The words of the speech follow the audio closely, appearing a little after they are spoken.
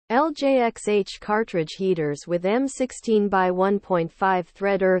LJXH cartridge heaters with M16 by 1.5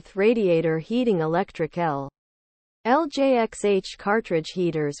 thread earth radiator heating electric LJXH cartridge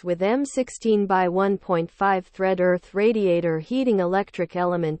heaters with M16 by 1.5 thread earth radiator heating electric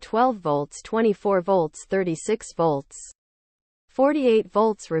element 12 volts 24 volts 36 volts 48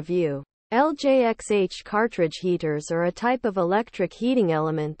 volts review. LJXH cartridge heaters are a type of electric heating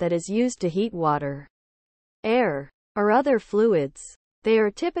element that is used to heat water, air, or other fluids. They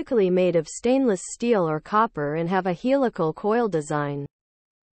are typically made of stainless steel or copper and have a helical coil design.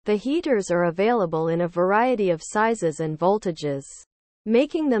 The heaters are available in a variety of sizes and voltages,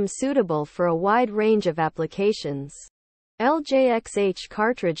 making them suitable for a wide range of applications. LJXH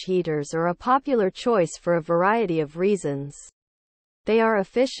cartridge heaters are a popular choice for a variety of reasons. They are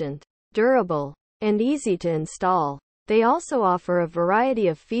efficient, durable, and easy to install. They also offer a variety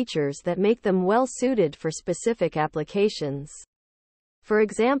of features that make them well suited for specific applications. For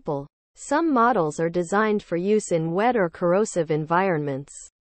example, some models are designed for use in wet or corrosive environments,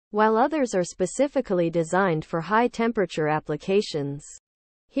 while others are specifically designed for high-temperature applications.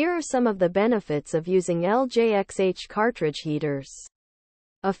 Here are some of the benefits of using LJXH cartridge heaters.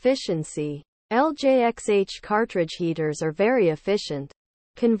 Efficiency. LJXH cartridge heaters are very efficient,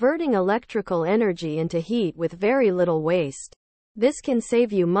 converting electrical energy into heat with very little waste. This can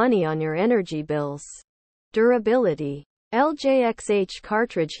save you money on your energy bills. Durability. LJXH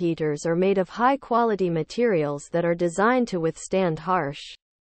cartridge heaters are made of high-quality materials that are designed to withstand harsh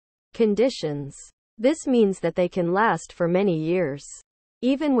conditions. This means that they can last for many years,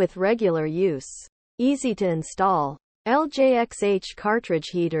 even with regular use. Easy to install. LJXH cartridge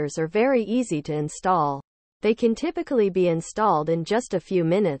heaters are very easy to install. They can typically be installed in just a few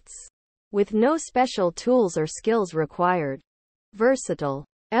minutes, with no special tools or skills required. Versatile.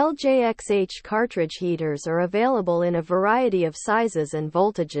 LJXH cartridge heaters are available in a variety of sizes and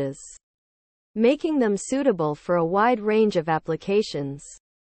voltages, making them suitable for a wide range of applications.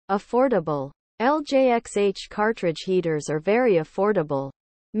 Affordable. LJXH cartridge heaters are very affordable,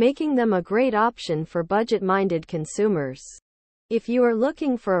 making them a great option for budget-minded consumers. If you are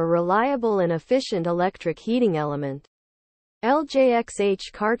looking for a reliable and efficient electric heating element,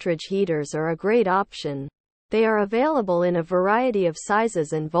 LJXH cartridge heaters are a great option. They are available in a variety of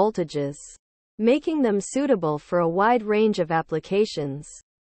sizes and voltages, making them suitable for a wide range of applications.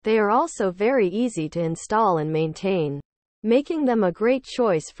 They are also very easy to install and maintain, making them a great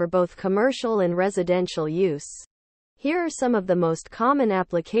choice for both commercial and residential use. Here are some of the most common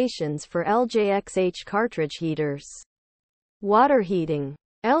applications for LJXH cartridge heaters. Water heating.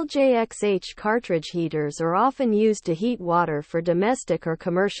 LJXH cartridge heaters are often used to heat water for domestic or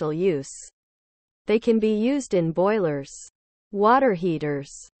commercial use. They can be used in boilers, water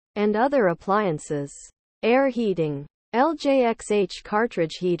heaters, and other appliances. Air heating. LJXH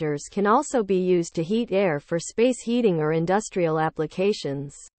cartridge heaters can also be used to heat air for space heating or industrial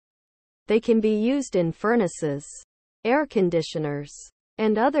applications. They can be used in furnaces, air conditioners,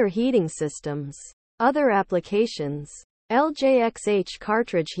 and other heating systems. Other applications. LJXH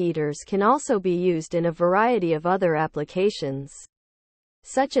cartridge heaters can also be used in a variety of other applications,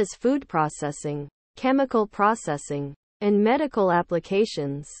 such as food processing, chemical processing, and medical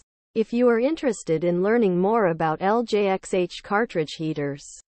applications. If you are interested in learning more about LJXH cartridge heaters,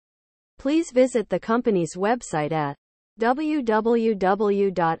 please visit the company's website at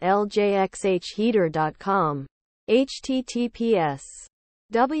www.ljxheater.com. https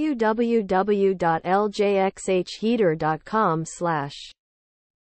www.ljxheater.com/